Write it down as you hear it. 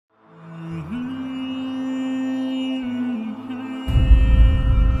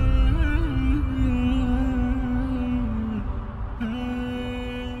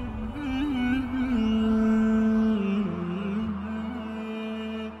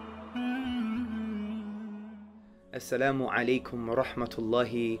Assalaamu, Alaikum,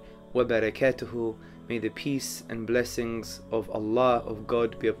 Rahmatullahi wa Barakaathuhu. May the peace and blessings of Allah, of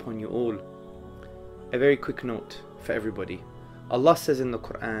God, be upon you all. A very quick note for everybody. Allah says in the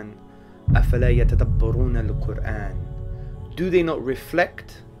Quran, أَفَلَا يَتَدَبَّرُونَ الْقُرْآنِ. Do they not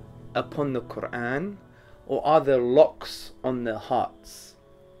reflect upon the Quran, or are there locks on their hearts?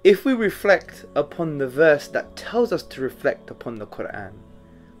 If we reflect upon the verse that tells us to reflect upon the Quran,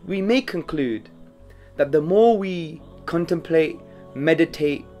 we may conclude that the more we contemplate,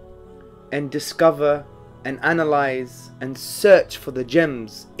 meditate, and discover and analyze and search for the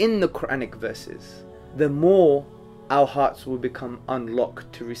gems in the Quranic verses, the more our hearts will become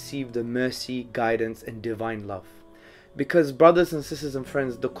unlocked to receive the mercy, guidance, and divine love. Because brothers and sisters and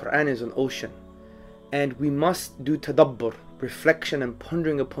friends, the Quran is an ocean, and we must do tadabbur, reflection and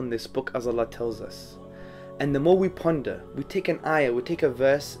pondering upon this book as Allah tells us. And the more we ponder, we take an ayah, we take a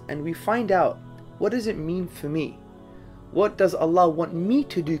verse, and we find out, what does it mean for me? What does Allah want me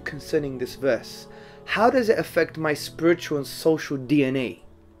to do concerning this verse? How does it affect my spiritual and social DNA?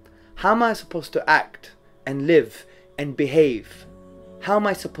 How am I supposed to act and live and behave? How am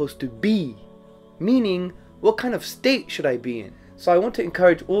I supposed to be? Meaning, what kind of state should I be in? So I want to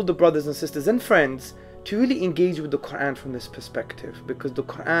encourage all the brothers and sisters and friends to really engage with the Quran from this perspective, because the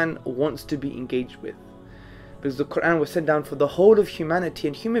Quran wants to be engaged with. Because the Quran was sent down for the whole of humanity,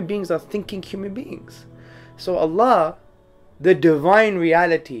 and human beings are thinking human beings. So Allah, the divine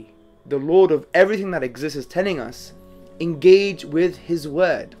reality, the Lord of everything that exists, is telling us, engage with His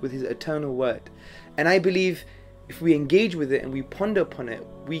word, with His eternal word. And I believe if we engage with it and we ponder upon it,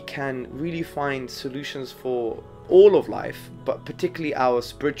 we can really find solutions for all of life, but particularly our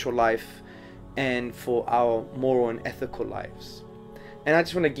spiritual life and for our moral and ethical lives. And I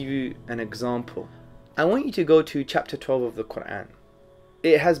just want to give you an example. I want you to go to chapter 12 of the Quran.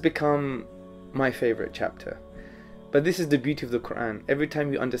 It has become my favorite chapter. But this is the beauty of the Quran. Every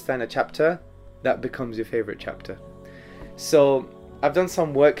time you understand a chapter, that becomes your favorite chapter. So I've done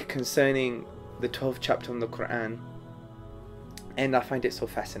some work concerning the 12th chapter of the Quran, and I find it so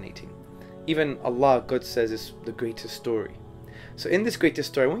fascinating. Even Allah, God says, is the greatest story. So in this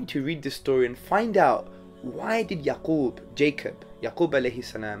greatest story, I want you to read this story and find out, why did Yaqub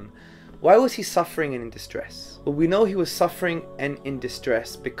alaihissalam, why was he suffering and in distress? Well, we know he was suffering and in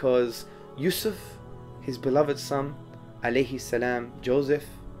distress because Yusuf, his beloved son, alaihissalam, Joseph,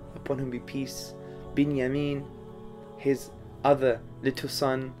 upon whom be peace, Binyamin, his other little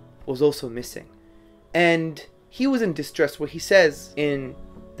son, was also missing. And he was in distress, where he says in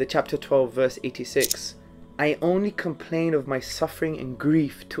the chapter 12 verse 86, I only complain of my suffering and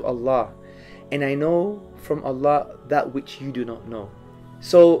grief to Allah, and I know from Allah that which you do not know.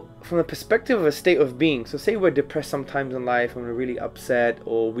 So from the perspective of a state of being, so say we're depressed sometimes in life and we're really upset,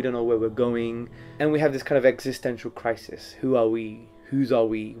 or we don't know where we're going, and we have this kind of existential crisis. Who are we? Whose are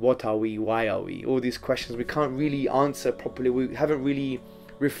we? What are we? Why are we? All these questions we can't really answer properly. We haven't really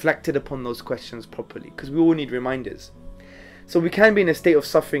reflected upon those questions properly, because we all need reminders. So we can be in a state of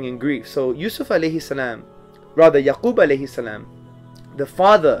suffering and grief. So Yusuf alayhi salam, rather Yaqub alayhi salam, the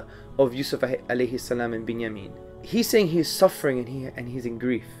father of Yusuf alayhi salam and Binyamin, he's saying he's suffering and he's in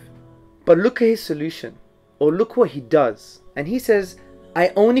grief. But look at his solution, or look what he does. And he says,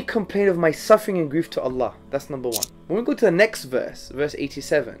 I only complain of my suffering and grief to Allah. That's number one. When we go to the next verse, verse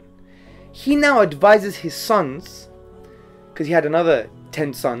 87, he now advises his sons, because he had another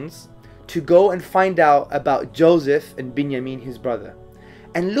 10 sons, to go and find out about Joseph and Binyamin, his brother.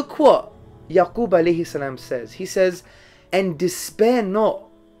 And look what Yaqub alayhi salam says. He says, and despair not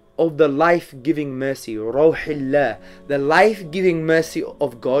of the life-giving mercy, Rawhillah, the life-giving mercy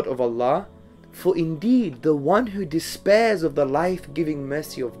of God, of Allah. For indeed, the one who despairs of the life-giving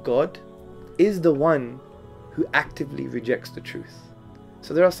mercy of God is the one who actively rejects the truth.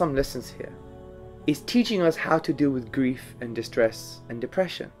 So there are some lessons here. It's teaching us how to deal with grief and distress and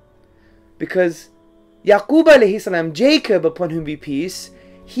depression. Because Yaqub alayhi salam, Jacob, upon whom be peace,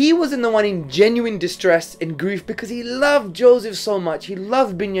 he wasn't the one in genuine distress and grief because he loved Joseph so much, he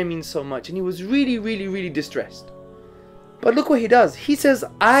loved Binyamin so much, and he was really distressed. But look what he does. He says,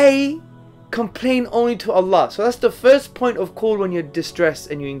 I complain only to Allah. So that's the first point of call when you're distressed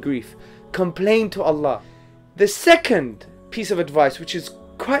and you're in grief. Complain to Allah. The second piece of advice, which is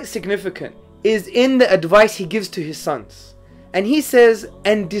quite significant, is in the advice he gives to his sons. And he says,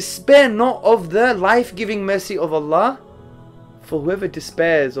 and despair not of the life-giving mercy of Allah, for whoever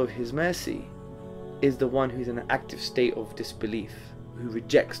despairs of His mercy is the one who's in an active state of disbelief, who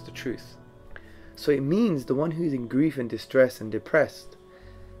rejects the truth. So it means the one who's in grief and distress and depressed,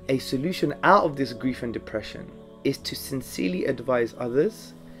 a solution out of this grief and depression is to sincerely advise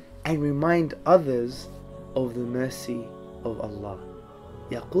others and remind others of the mercy of Allah.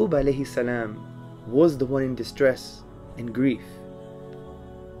 Yaqub alaihissalam was the one in distress and grief,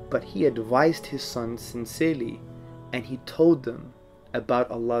 but he advised his sons sincerely, and he told them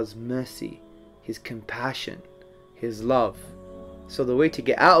about Allah's mercy, His compassion, His love. So the way to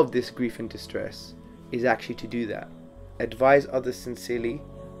get out of this grief and distress is actually to do that. Advise others sincerely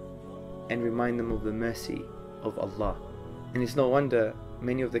and remind them of the mercy of Allah. And it's no wonder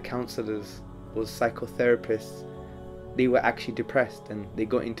many of the counselors or psychotherapists, they were actually depressed and they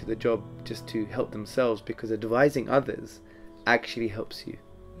got into the job just to help themselves, because advising others actually helps you.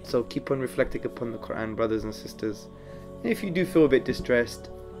 So keep on reflecting upon the Quran, brothers and sisters. And if you do feel a bit distressed,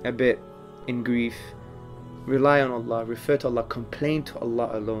 a bit in grief, rely on Allah, refer to Allah, complain to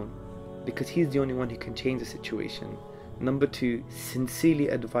Allah alone, because He's the only one who can change the situation. Number 2, sincerely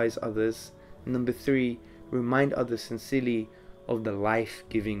advise others. Number 3, remind others sincerely of the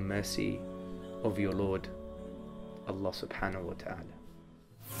life-giving mercy of your Lord, Allah subhanahu wa ta'ala.